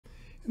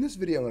In this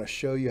video, I'm going to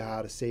show you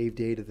how to save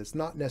data that's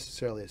not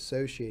necessarily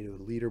associated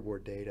with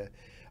leaderboard data.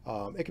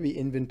 It can be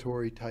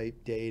inventory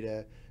type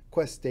data,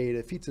 quest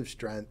data, feats of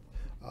strength,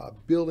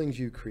 buildings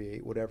you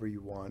create, whatever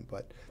you want,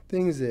 but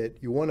things that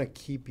you want to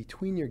keep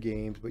between your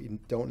games, but you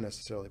don't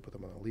necessarily put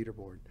them on a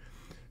leaderboard.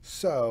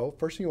 So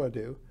first thing you want to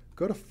do,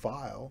 go to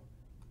File,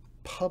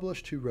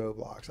 Publish to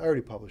Roblox. I already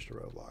published to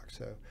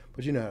Roblox,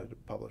 but you know how to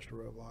publish to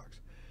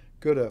Roblox.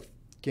 Go to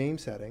Game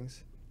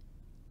Settings.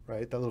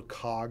 Right, that little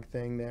cog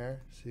thing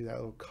there, see that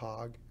little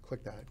cog?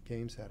 Click that,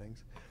 Game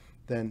Settings.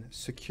 Then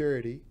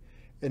Security,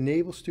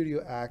 Enable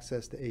Studio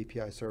Access to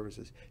API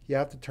Services. You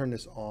have to turn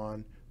this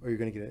on or you're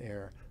going to get an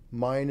error.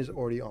 Mine is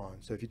already on,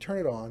 so if you turn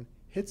it on,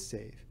 hit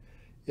Save.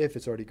 If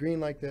it's already green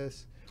like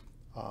this,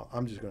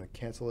 I'm just going to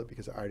cancel it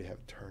because I already have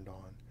it turned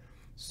on.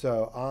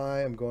 So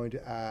I am going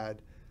to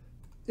add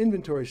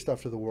inventory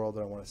stuff to the world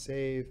that I want to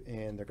save,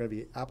 and they're going to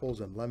be apples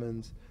and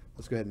lemons.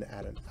 Let's go ahead and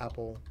add an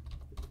apple.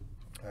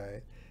 All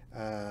right.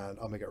 And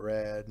I'll make it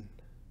red.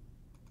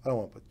 I don't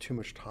want to put too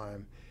much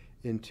time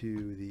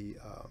into the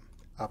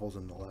apples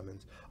and the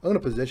lemons. I'm going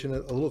to position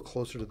it a little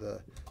closer to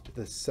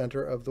the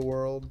center of the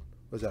world.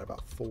 Was that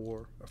about 4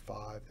 or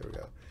 5? There we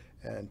go.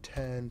 And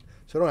 10.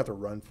 So I don't have to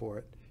run for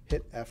it.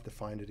 Hit F to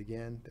find it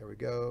again. There we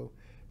go.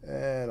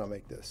 And I'll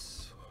make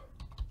this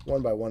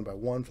 1 by 1 by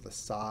 1 for the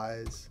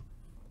size.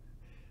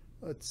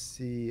 Let's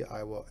see.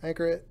 I will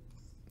anchor it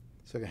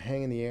so I can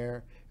hang in the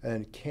air,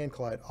 and can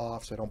collide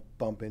off so I don't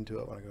bump into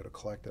it when I go to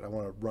collect it. I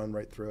want to run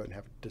right through it and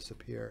have it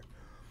disappear.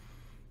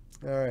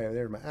 All right,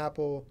 there's my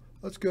apple.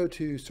 Let's go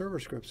to Server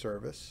Script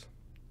Service,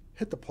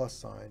 hit the plus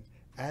sign,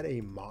 add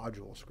a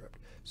module script.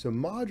 So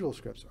module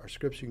scripts are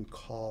scripts you can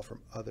call from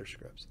other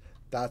scripts.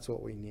 That's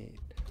what we need.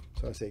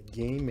 So I say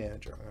Game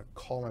Manager. I'm going to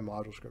call my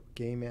module script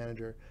Game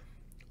Manager.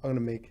 I'm going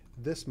to make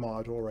this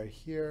module right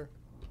here.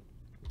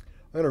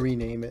 I'm going to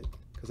rename it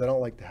because I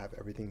don't like to have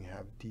everything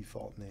have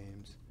default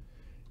names.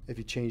 If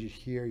you change it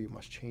here, you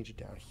must change it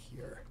down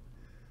here.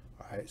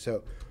 All right,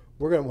 so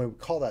when we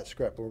call that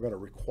script, we're going to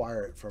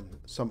require it from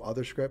some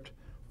other script.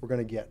 We're going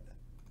to get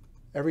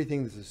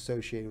everything that's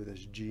associated with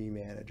this G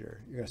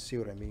manager. You're going to see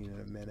what I mean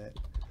in a minute.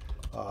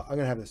 I'm going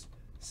to have this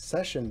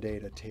session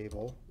data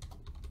table,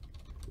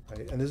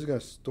 right? And this is going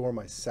to store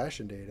my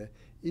session data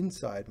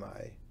inside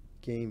my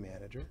game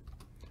manager,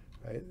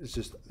 right? It's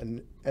just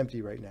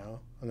empty right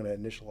now. I'm going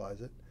to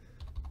initialize it.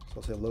 So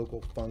I'll say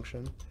local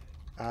function,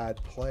 add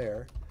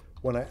player.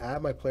 When I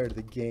add my player to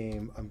the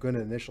game, I'm going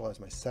to initialize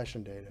my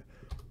session data.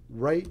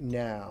 Right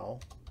now,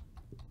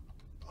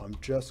 I'm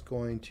just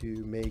going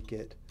to make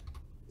it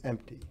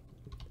empty.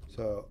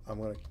 So I'm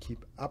going to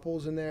keep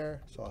apples in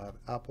there. So I'll have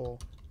apple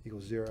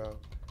equals 0,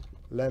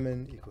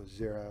 lemon equals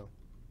 0.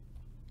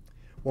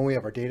 When we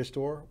have our data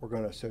store, we're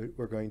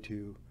going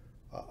to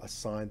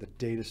assign the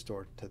data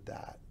store to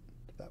that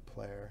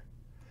player.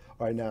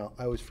 All right, now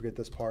I always forget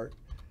this part.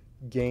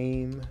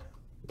 Game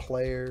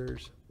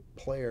players,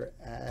 player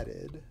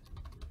added,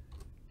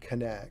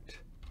 connect,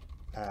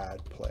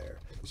 add player.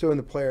 So when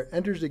the player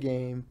enters the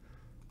game,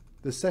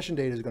 the session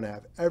data is going to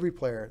have every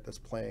player that's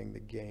playing the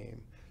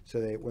game. So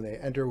when they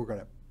enter, we're going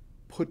to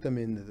put them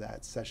into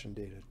that session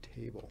data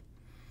table.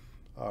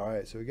 All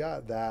right, so we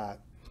got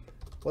that.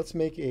 Let's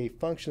make a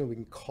function that we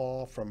can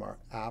call from our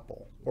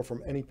apple or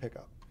from any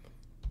pickup.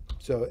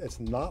 So it's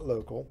not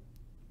local.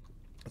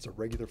 It's a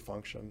regular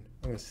function.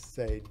 I'm going to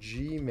say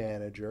G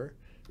manager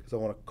because I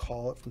want to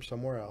call it from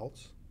somewhere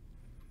else.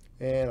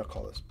 And I'll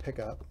call this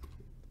pickup.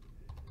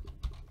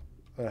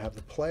 I'm going to have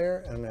the player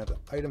and I'm going to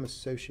have the item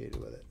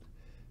associated with it.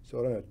 So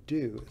what I'm going to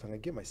do is I'm going to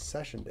get my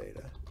session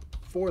data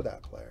for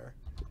that player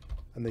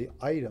and the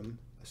item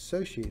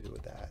associated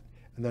with that,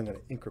 and then I'm going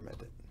to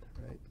increment it,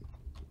 right?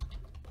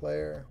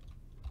 Player,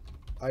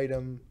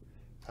 item,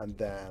 and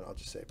then I'll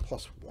just say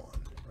 +1,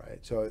 right?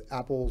 So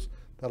apples,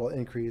 that'll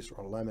increase,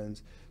 or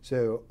lemons.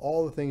 So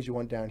all the things you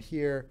want down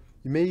here,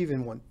 you may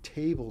even want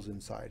tables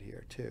inside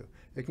here too.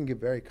 It can get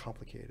very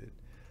complicated.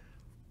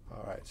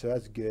 All right, so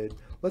that's good.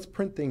 Let's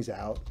print things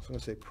out. So I'm going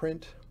to say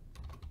print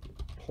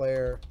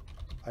player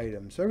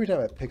item. So every time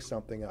I pick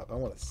something up, I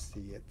want to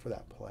see it for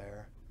that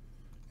player.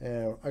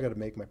 And I got to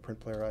make my print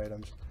player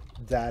items.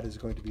 That is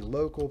going to be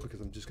local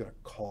because I'm just going to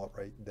call it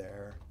right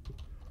there.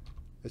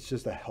 It's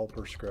just a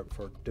helper script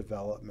for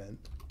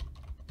development.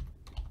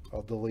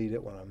 I'll delete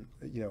it when I'm,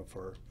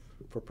 for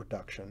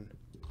production.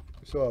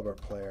 So I'll have our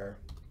player.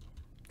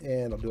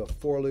 And I'll do a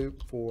for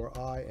loop for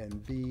I and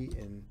V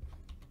in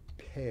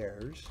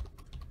pairs.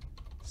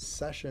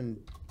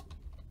 Session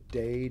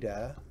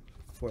data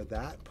for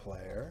that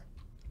player,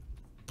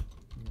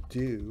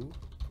 do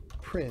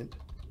print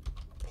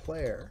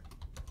player,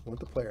 I want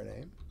the player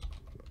name,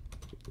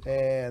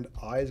 and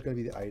I is going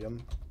to be the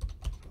item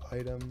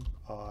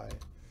I,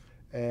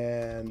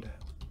 and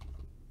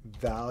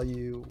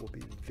value will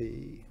be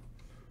V.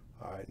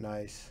 All right,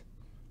 nice.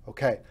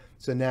 Okay,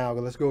 so now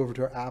let's go over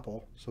to our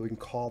apple so we can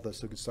call this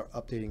so we can start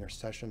updating our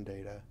session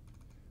data.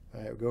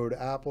 All right, we'll go over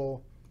to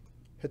apple,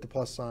 hit the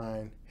plus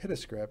sign, hit a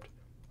script.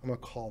 I'm going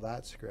to call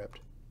that script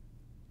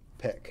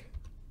pick,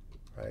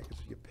 right? Because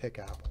you pick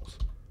apples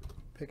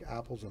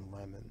and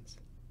lemons.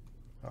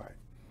 All right.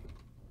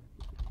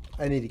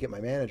 I need to get my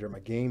manager, my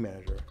game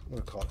manager. I'm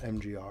going to call it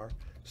MGR.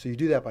 So you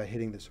do that by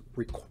hitting this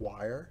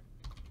require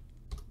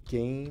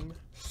game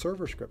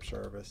server script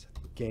service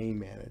game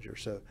manager.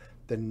 So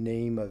the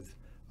name of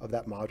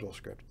that module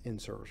script in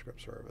server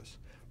script service.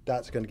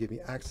 That's going to give me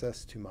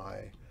access to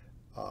my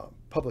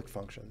public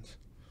functions.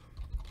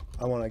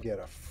 I want to get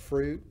a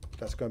fruit.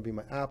 That's going to be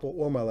my apple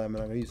or my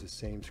lemon. I'm going to use the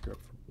same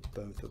script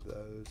for both of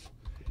those.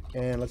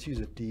 And let's use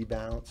a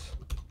debounce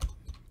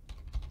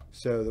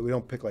so that we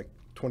don't pick like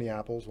 20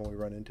 apples when we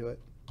run into it.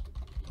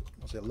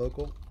 I'll say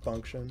local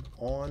function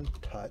on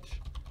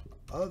touch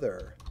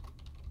other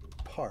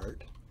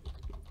part.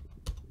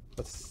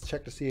 Let's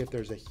check to see if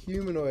there's a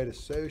humanoid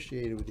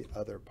associated with the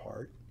other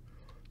part.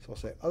 So I'll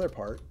say other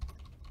part,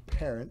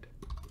 parent,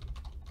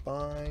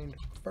 find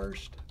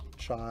first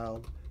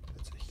child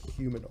that's a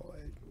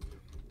humanoid.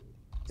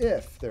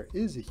 If there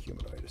is a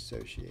humanoid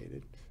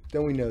associated,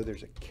 then we know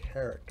there's a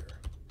character,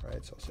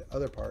 right? So I'll say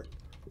other part,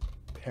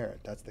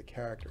 parent, that's the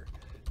character.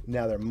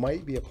 Now there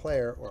might be a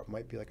player or it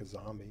might be like a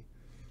zombie.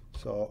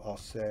 So I'll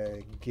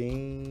say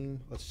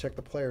game, let's check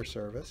the player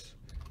service,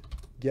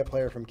 get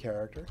player from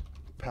character,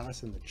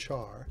 pass in the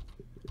char.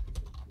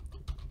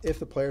 If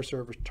the player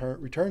service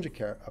returns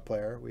a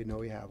player, we know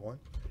we have one.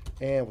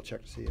 And we'll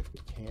check to see if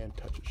can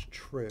touch is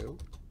true.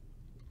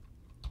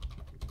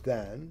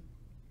 Then,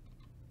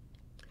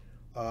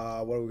 what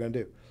are we going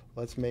to do?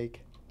 Let's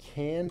make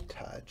can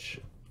touch,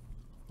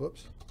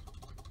 whoops,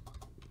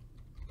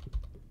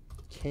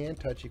 can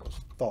touch equals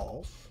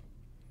false.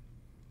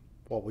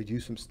 Well, we do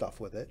some stuff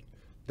with it.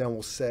 Then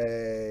we'll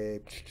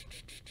say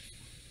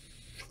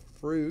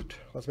fruit,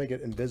 let's make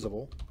it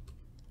invisible.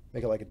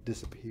 Make it like it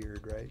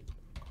disappeared, right?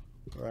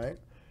 All right.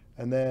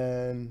 And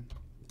then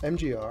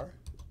MGR,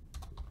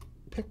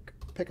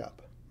 pick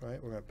up,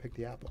 right? We're going to pick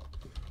the apple.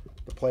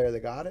 The player that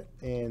got it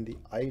and the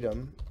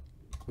item,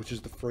 which is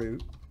the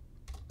fruit.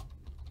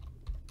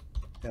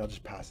 And I'll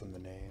just pass them the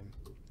name.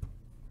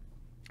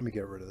 Let me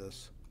get rid of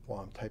this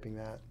while I'm typing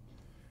that.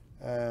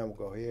 And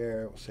we'll go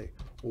here. We'll say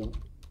we'll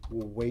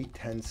wait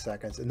 10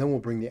 seconds, and then we'll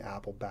bring the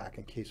apple back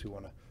in case we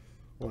want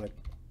to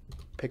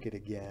pick it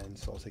again.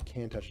 So I'll say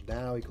can touch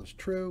now equals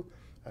true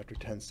after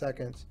 10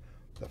 seconds.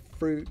 The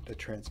fruit, the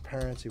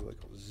transparency will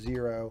equal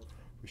 0.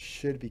 We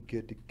should be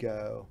good to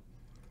go.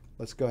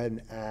 Let's go ahead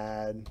and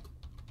add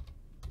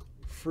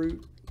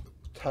fruit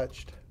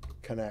touched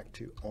connect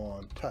to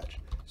on touch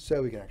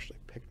so we can actually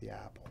pick the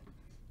apple.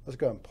 Let's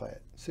go ahead and play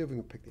it. See if we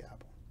can pick the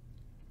apple.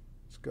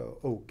 Let's go.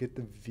 Oh, get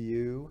the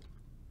view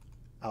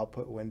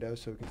output window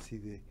so we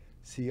can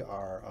see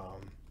our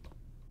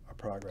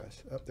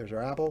progress. Oh, there's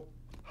our apple.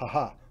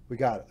 Haha, we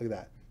got it. Look at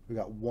that. We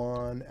got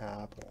 1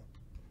 apple.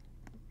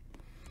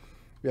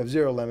 We have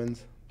 0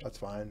 lemons. That's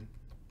fine.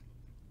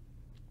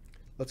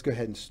 Let's go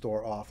ahead and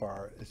store off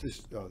our,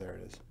 oh, there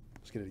it is.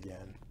 Let's get it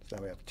again. So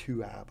now we have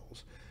 2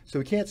 apples. So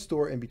we can't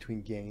store in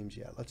between games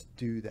yet. Let's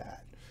do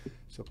that.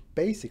 So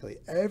basically,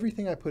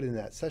 everything I put in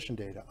that session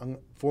data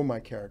for my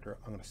character,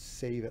 I'm going to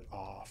save it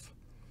off.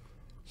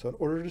 So in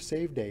order to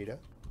save data,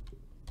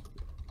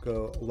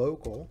 go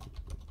local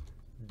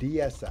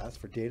DSS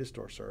for data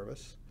store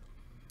service,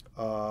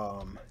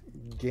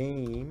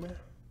 game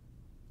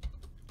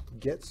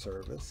get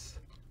service,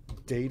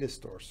 data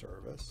store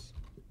service,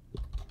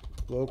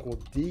 local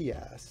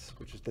DS,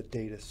 which is the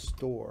data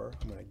store.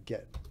 I'm going to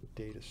get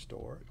data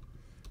store.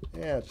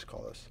 And I'll just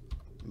call this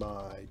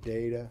my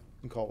data.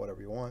 You can call it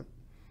whatever you want.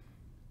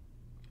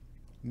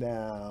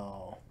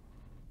 Now,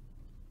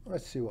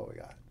 let's see what we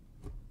got.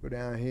 Go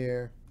down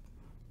here.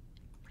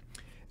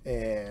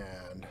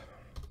 And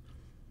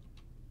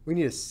we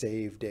need to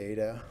save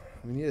data.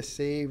 We need to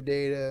save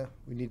data.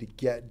 We need to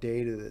get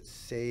data that's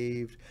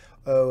saved.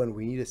 Oh, and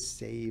we need a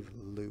save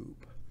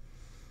loop.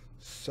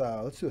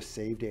 So let's do a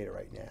save data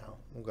right now.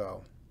 We'll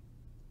go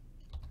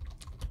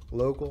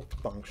local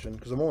function,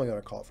 because I'm only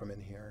going to call it from in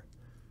here.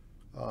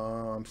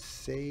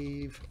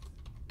 Save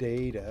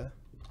data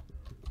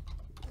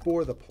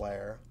for the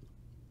player.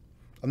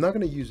 I'm not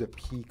going to use a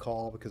P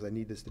call because I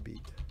need this to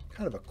be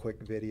kind of a quick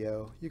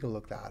video. You can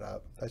look that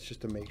up. That's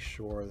just to make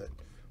sure that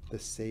the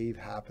save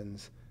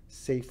happens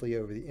safely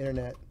over the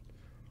internet.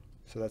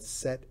 So that's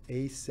set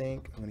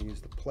async. I'm going to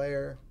use the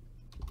player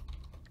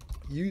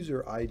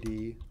user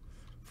ID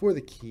for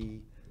the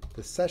key,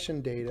 the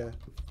session data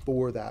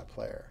for that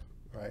player,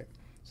 right?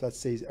 So that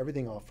saves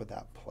everything off of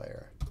that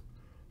player,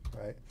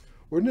 right?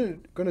 We're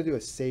going to do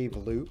a save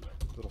loop.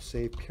 It'll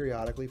save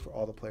periodically for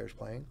all the players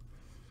playing.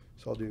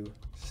 So I'll do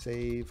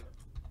save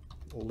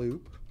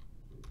loop,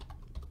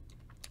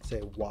 say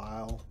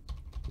while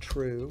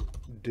true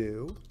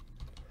do.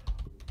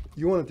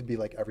 You want it to be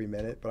like every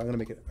minute, but I'm going to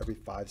make it every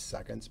 5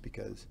 seconds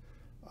because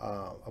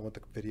I want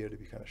the video to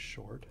be kind of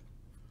short.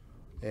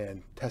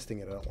 And testing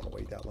it, I don't want to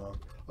wait that long.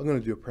 I'm going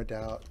to do a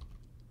printout,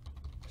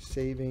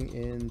 saving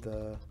in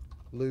the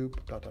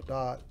loop, ...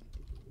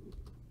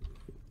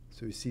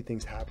 So we see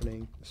things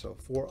happening. So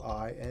for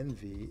I and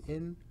V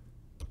in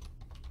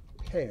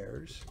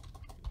pairs,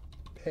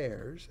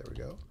 there we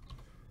go.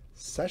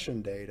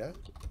 Session data,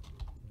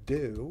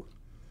 do,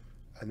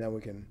 and then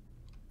we can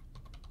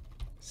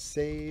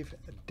save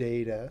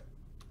data,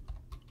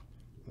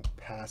 we'll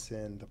pass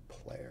in the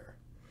player,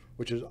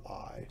 which is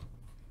I.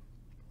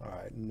 All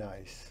right,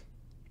 nice.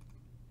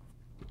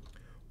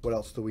 What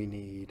else do we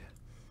need?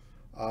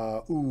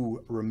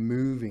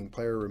 Removing,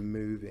 player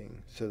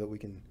removing, so that we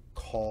can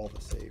call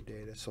the save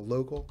data. So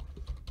local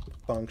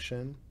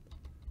function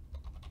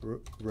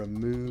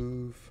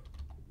remove,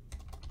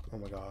 oh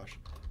my gosh,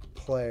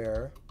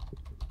 player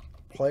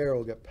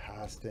will get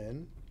passed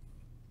in.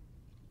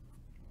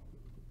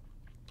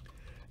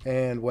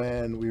 And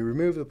when we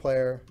remove the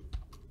player,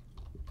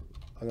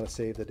 I'm going to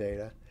save the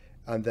data.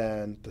 And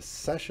then the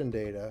session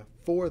data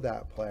for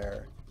that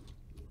player,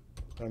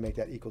 I'm going to make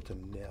that equal to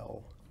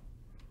nil.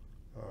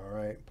 All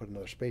right, put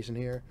another space in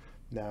here.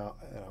 Now,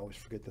 and I always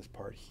forget this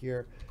part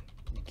here,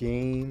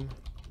 game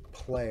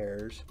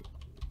players,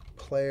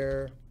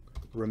 player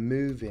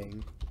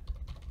removing,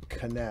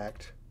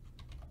 connect,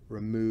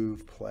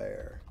 remove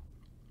player.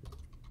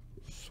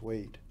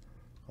 Sweet.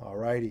 All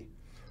righty.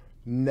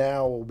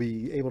 Now we'll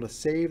be able to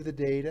save the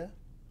data.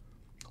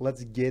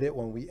 Let's get it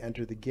when we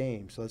enter the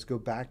game. So let's go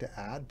back to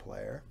add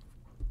player.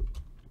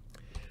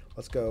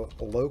 Let's go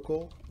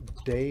local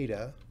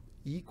data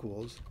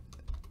equals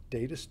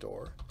data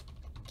store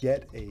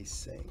get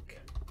async.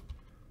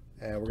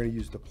 And we're going to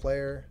use the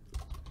player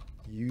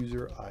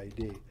user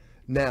ID.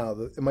 Now,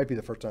 it might be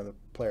the first time the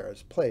player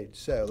has played,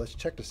 so let's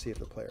check to see if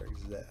the player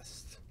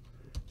exists.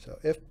 So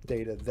if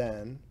data,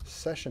 then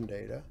session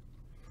data.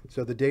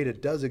 So the data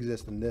does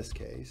exist in this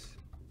case.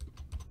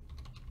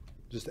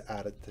 Just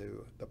add it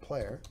to the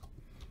player.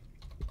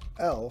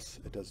 Else,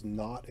 it does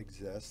not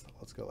exist.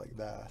 Let's go like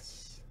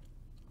this.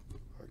 There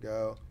we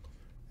go.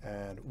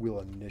 And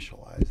we'll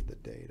initialize the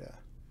data.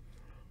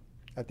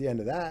 At the end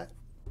of that,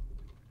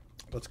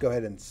 let's go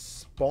ahead and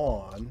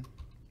spawn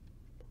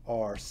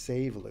our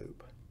save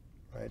loop.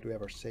 Right? Do we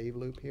have our save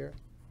loop here?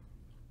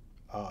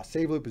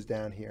 Save loop is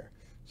down here,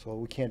 so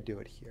we can't do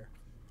it here.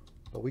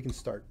 But we can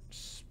start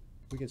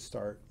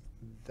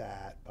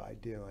that by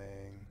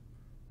doing,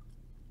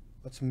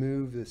 let's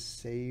move the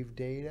save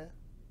data.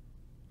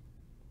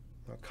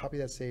 I'll copy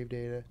that save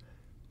data.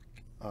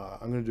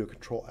 I'm going to do a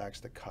Control X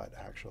to cut,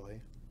 actually.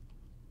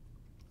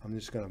 I'm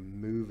just going to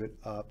move it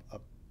up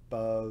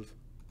above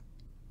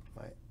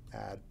my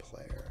add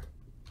player,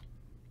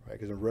 right?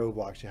 Because in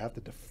Roblox, you have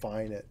to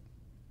define it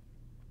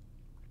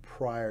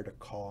prior to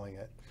calling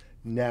it.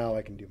 Now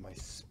I can do my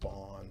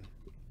spawn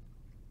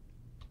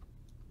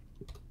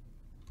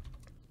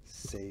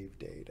save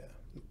data.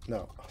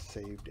 No,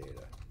 save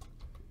data.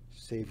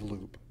 Save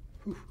loop.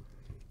 Whew.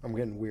 I'm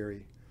getting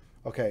weary.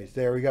 Okay, so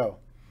there we go.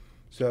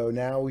 So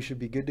now we should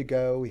be good to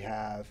go. We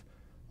have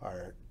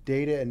our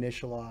data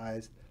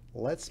initialized.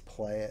 Let's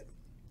play it.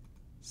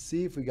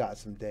 See if we got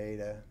some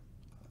data.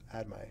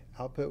 Add my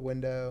output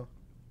window.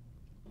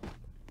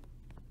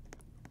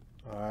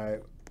 All right,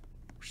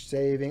 we're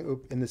saving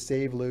in the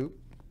save loop.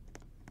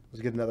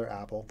 Let's get another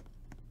apple.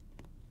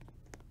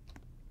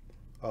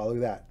 Oh, look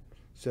at that.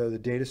 So the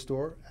data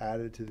store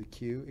added to the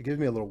queue. It gives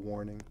me a little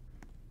warning.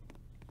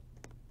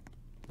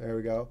 There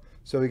we go.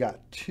 So we got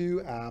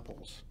 2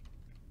 apples.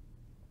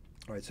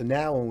 All right, so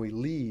now when we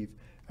leave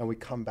and we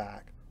come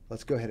back,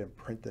 let's go ahead and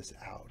print this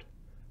out.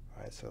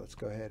 All right, so let's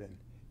go ahead and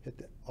hit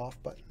the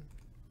off button.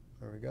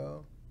 There we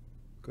go.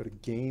 Go to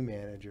Game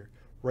Manager.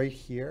 Right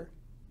here,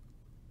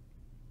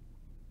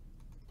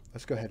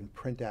 let's go ahead and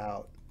print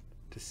out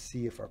to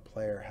see if our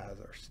player has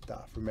our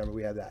stuff. Remember,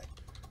 we have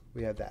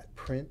that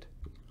print.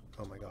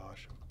 Oh my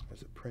gosh,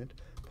 is it print?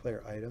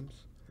 Player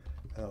items,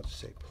 and I'll just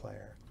say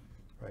player,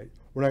 right?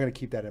 We're not going to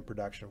keep that in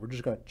production. We're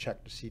just going to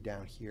check to see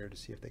down here to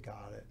see if they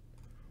got it.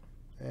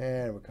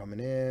 And we're coming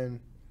in.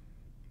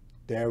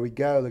 There we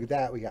go. Look at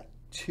that. We got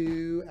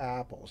 2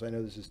 apples. I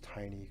know this is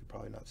tiny. You can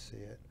probably not see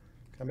it.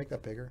 Can I make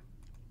that bigger?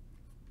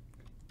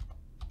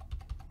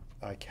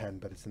 I can,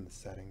 but it's in the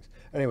settings.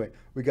 Anyway,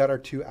 we got our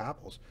 2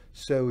 apples.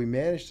 So we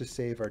managed to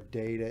save our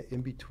data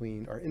in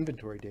between, our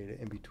inventory data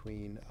in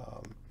between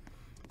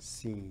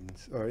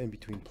scenes, or in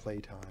between play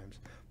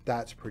times.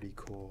 That's pretty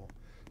cool.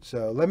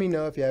 So let me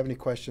know if you have any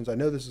questions. I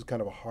know this is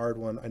kind of a hard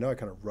one. I know I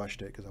kind of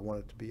rushed it because I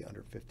wanted it to be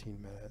under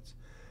 15 minutes.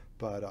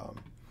 But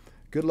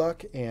good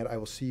luck, and I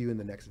will see you in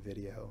the next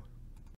video.